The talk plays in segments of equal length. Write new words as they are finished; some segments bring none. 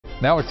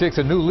Now it takes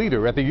a new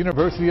leader at the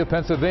University of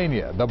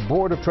Pennsylvania. The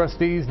Board of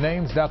Trustees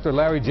names Dr.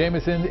 Larry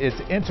Jameson its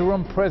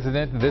interim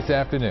president this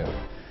afternoon.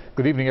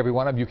 Good evening,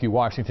 everyone. I'm Yuki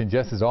Washington.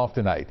 Jess is off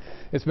tonight.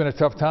 It's been a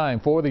tough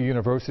time for the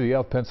University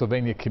of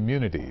Pennsylvania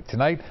community.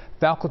 Tonight,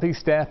 faculty,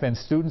 staff, and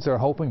students are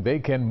hoping they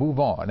can move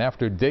on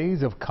after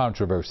days of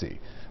controversy.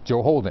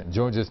 Joe Holden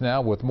joins us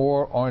now with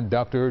more on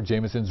Dr.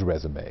 Jameson's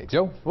resume.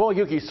 Joe? Well,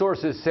 Yuki,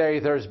 sources say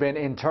there's been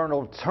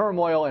internal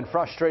turmoil and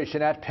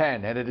frustration at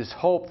Penn, and it is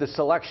hoped the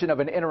selection of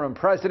an interim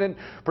president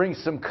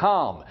brings some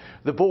calm.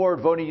 The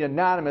board voted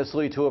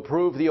unanimously to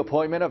approve the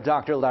appointment of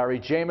Dr. Larry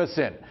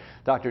Jameson.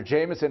 Dr.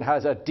 Jameson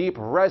has a deep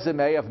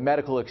resume of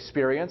medical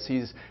experience.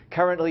 He's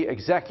currently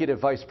executive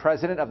vice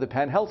president of the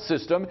Penn Health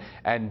System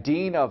and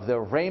dean of the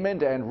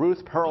Raymond and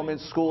Ruth Perelman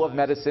School of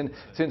Medicine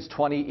since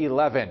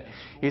 2011.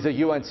 He's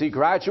a UNC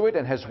graduate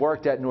and has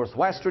worked at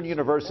Northwestern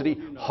University,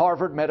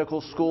 Harvard Medical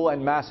School,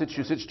 and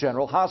Massachusetts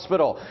General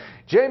Hospital.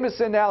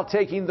 Jameson now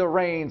taking the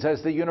reins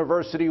as the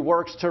university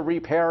works to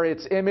repair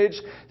its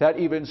image that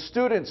even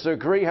students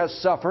agree has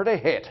suffered a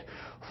hit.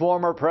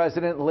 Former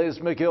President Liz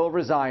Magill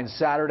resigned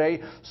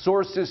Saturday.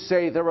 Sources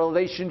say the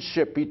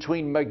relationship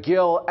between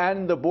Magill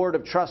and the Board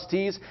of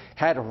Trustees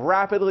had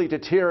rapidly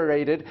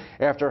deteriorated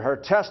after her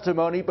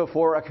testimony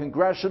before a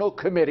congressional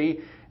committee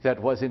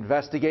that was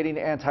investigating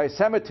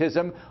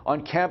anti-Semitism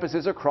on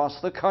campuses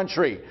across the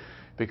country.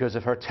 Because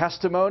of her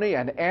testimony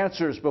and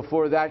answers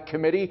before that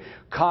committee,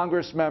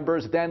 Congress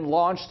members then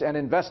launched an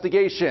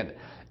investigation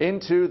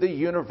into the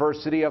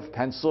University of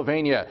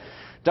Pennsylvania.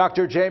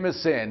 Dr.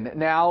 Jameson,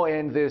 now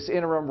in this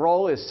interim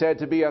role, is said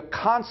to be a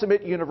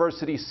consummate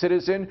university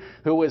citizen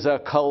who is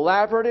a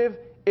collaborative,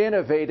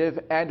 innovative,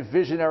 and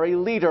visionary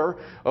leader,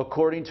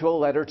 according to a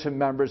letter to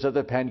members of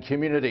the Penn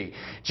community.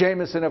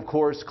 Jameson, of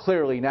course,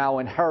 clearly now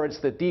inherits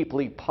the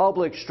deeply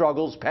public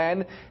struggles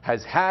Penn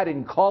has had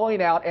in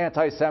calling out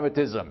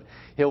anti-Semitism.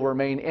 He'll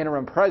remain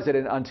interim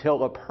president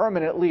until a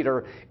permanent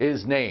leader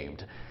is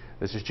named.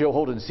 This is Joe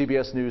Holden,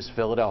 CBS News,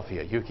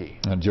 Philadelphia. Yuki.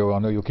 And Joe, I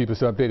know you'll keep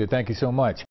us updated. Thank you so much.